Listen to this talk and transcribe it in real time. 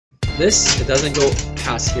this, it doesn't go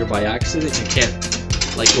past here by accident. You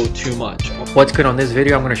can't like go too much. What's good on this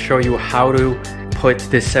video, I'm going to show you how to put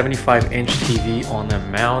this 75-inch TV on a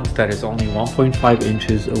mount that is only 1.5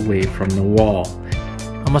 inches away from the wall.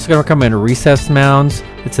 I'm also going to recommend recessed mounts.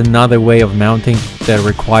 It's another way of mounting that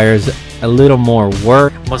requires a little more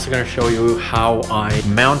work. I'm also going to show you how I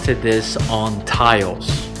mounted this on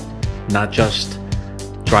tiles, not just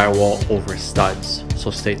drywall over studs. So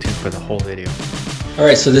stay tuned for the whole video.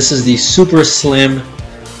 Alright, so this is the super slim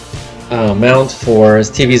mount for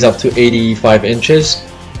TVs up to 85 inches.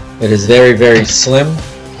 It is very, very slim.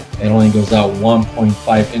 It only goes out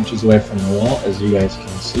 1.5 inches away from the wall, as you guys can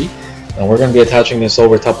see. Now we're going to be attaching this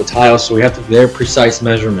over top of tiles, so we have to very precise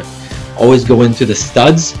measurement. Always go into the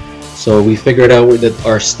studs. So we figured out that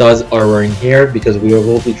our studs are in here because we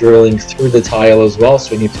will be drilling through the tile as well.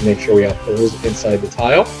 So we need to make sure we have holes inside the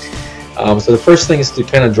tile. So the first thing is to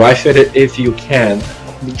kind of dry fit it if you can.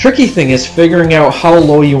 The tricky thing is figuring out how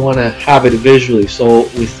low you want to have it visually. So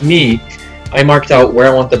with me, I marked out where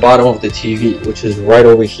I want the bottom of the TV, which is right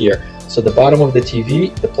over here. So the bottom of the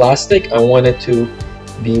TV, the plastic, I want it to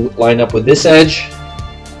be lined up with this edge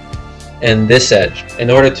and this edge.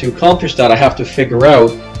 In order to accomplish that, I have to figure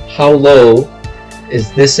out how low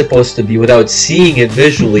is this supposed to be without seeing it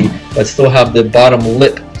visually, but still have the bottom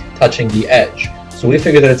lip touching the edge. So we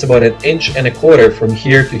figured that it's about 1.25 inches from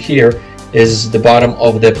here to here is the bottom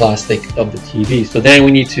of the plastic of the TV. So then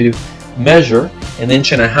we need to measure 1.5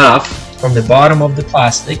 inches from the bottom of the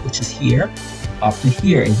plastic, which is here, up to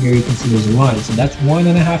here. And here you can see there's a line. So that's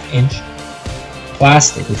 1.5 inch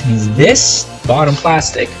plastic, which means this bottom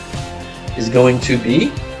plastic is going to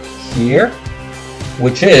be here,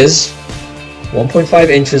 which is 1.5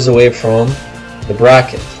 inches away from the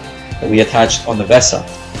bracket that we attached on the VESA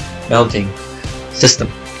mounting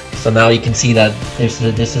system. So now you can see that this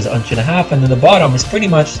is 1.5 inches, and then the bottom is pretty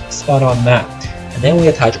much spot on that. And then we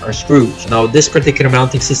attach our screws. Now this particular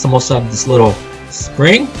mounting system also has this little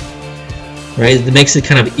spring, right? It makes it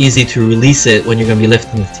kind of easy to release it when you're going to be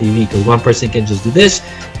lifting the TV, because one person can just do this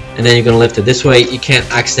and then you're going to lift it this way. You can't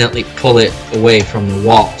accidentally pull it away from the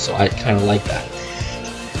wall, so I kind of like that.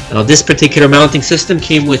 Now this particular mounting system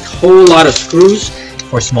came with a whole lot of screws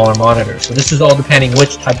for smaller monitors. So this is all depending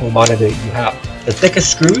which type of monitor you have. The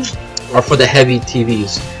thickest screws are for the heavy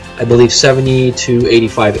TVs. I believe 70 to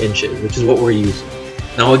 85 inches, which is what we're using.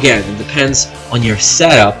 Now again, it depends on your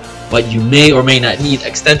setup, but you may or may not need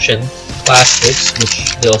extension plastics,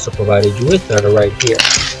 which they also provided you with, that are right here.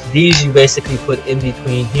 These you basically put in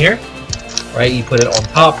between here, right? You put it on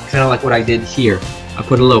top, kind of like what I did here. I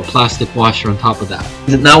put a little plastic washer on top of that.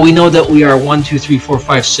 Now we know that we are 1, 2, 3, 4,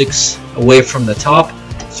 5, 6 away from the top.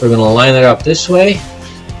 So we're going to line it up this way.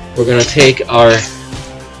 We're going to take our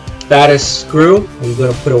fattest screw. We're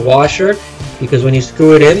going to put a washer, because when you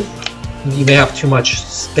screw it in, you may have too much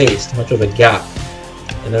space, too much of a gap.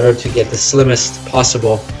 In order to get the slimmest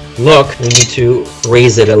possible look, we need to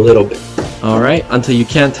raise it a little bit. Alright, until you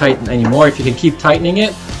can't tighten anymore. If you can keep tightening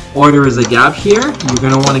it, or there is a gap here, you're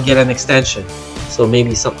going to want to get an extension. So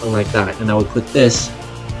maybe something like that. And I would put this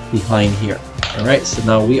behind here. Alright, so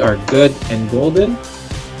now we are good and golden.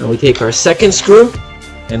 Now we take our second screw,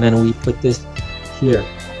 and then we put this here.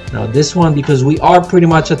 Now this one, because we are pretty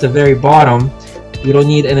much at the very bottom, you don't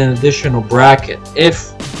need an additional bracket.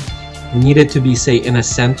 If you need it to be, say, in a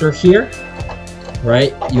center here,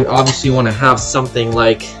 right, you obviously want to have something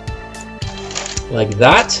like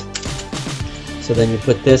that. So then you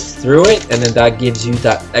put this through it, and then that gives you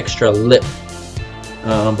that extra lip.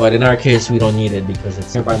 But in our case, we don't need it because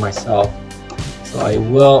it's here by myself. So I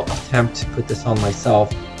will attempt to put this on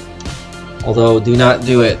myself. Although, do not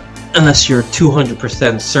do it unless you're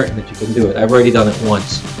 200% certain that you can do it. I've already done it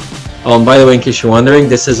once. By the way, in case you're wondering,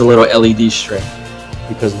 this is a little LED string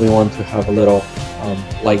because we want to have a little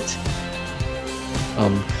light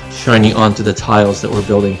shining onto the tiles that we're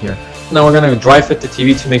building here. Now we're going to dry fit the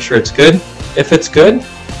TV to make sure it's good. If it's good,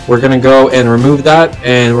 we're going to go and remove that,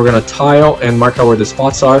 and we're going to tile and mark out where the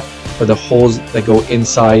spots are for the holes that go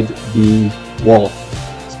inside the wall.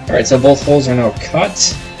 Alright, so both holes are now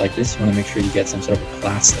cut like this. You want to make sure you get some sort of a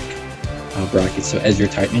plastic bracket, so as you're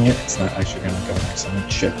tightening it, it's not actually going to go next on the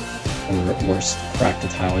chip, or worse, crack the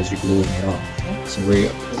tile as you're gluing it on. So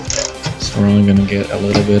we're only going to get a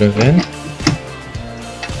little bit of in.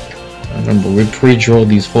 Remember, we pre-drilled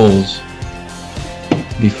these holes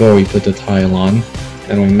before we put the tile on,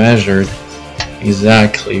 and we measured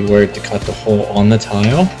exactly where to cut the hole on the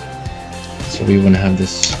tile, so we wouldn't have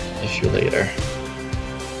this issue later.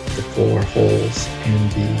 The 4 holes in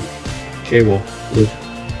the cable loop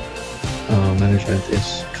management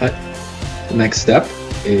is cut. The next step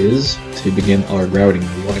is to begin our grouting.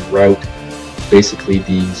 We want to grout basically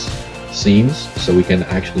these seams so we can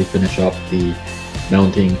actually finish up the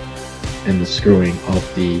mounting and the screwing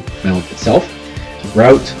of the mount itself. To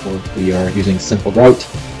grout, we are using simple grout.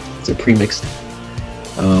 It's a pre-mixed,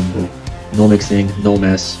 no mixing, no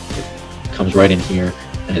mess. It comes right in here,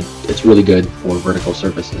 and it's really good for vertical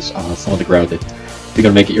surfaces. Some of the grout, if you're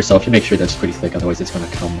gonna make it yourself, you make sure that's pretty thick, otherwise it's gonna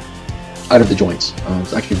come out of the joints.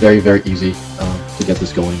 It's actually very easy to get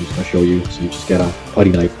this going. I'm just gonna show you. So you just get a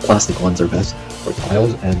putty knife. Plastic ones are best for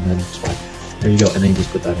tiles, and then just there you go, and then you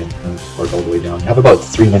just put that in and just work all the way down. You have about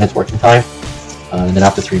 3 minutes working time, and then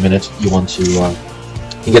after 3 minutes you want to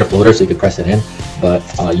you get a floater so you can press it in, but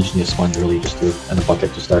you just need a sponge really just to, and a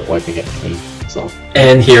bucket to start wiping it clean. So,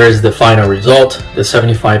 and here is the final result. The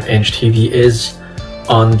 75-inch TV is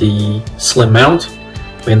on the slim mount.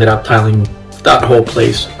 We ended up tiling that whole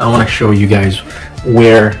place. I want to show you guys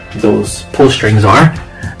where those pull strings are.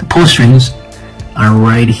 The pull strings are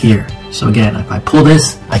right here. So again, if I pull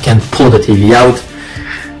this, I can pull the TV out,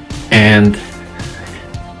 and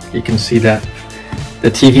you can see that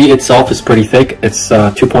the TV itself is pretty thick. It's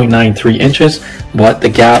 2.93 inches, but the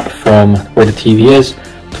gap from where the TV is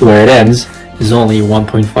to where it ends is only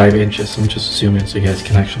 1.5 inches. Let me just zoom in so you guys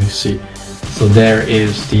can actually see. So there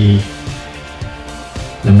is the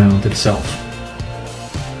mount itself.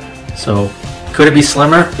 So could it be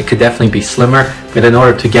slimmer? It could definitely be slimmer, but in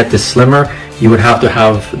order to get this slimmer, you would have to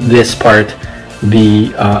have this part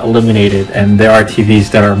be eliminated, and there are TVs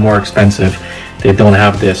that are more expensive. They don't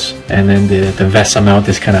have this, and then the VESA mount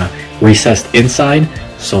is kind of recessed inside.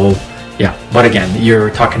 So yeah, but again,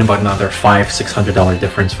 you're talking about another $500–600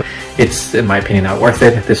 difference. It's, in my opinion, not worth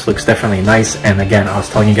it. This looks definitely nice, and again, I was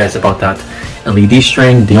telling you guys about that LED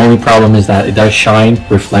string. The only problem is that it does shine,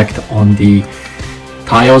 reflect on the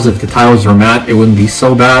tiles. If the tiles were matte, it wouldn't be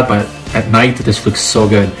so bad, but at night this looks so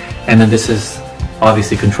good. And then this is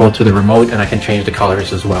obviously controlled to the remote, and I can change the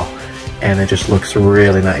colors as well, and it just looks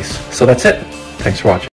really nice. So that's it. Thanks for watching.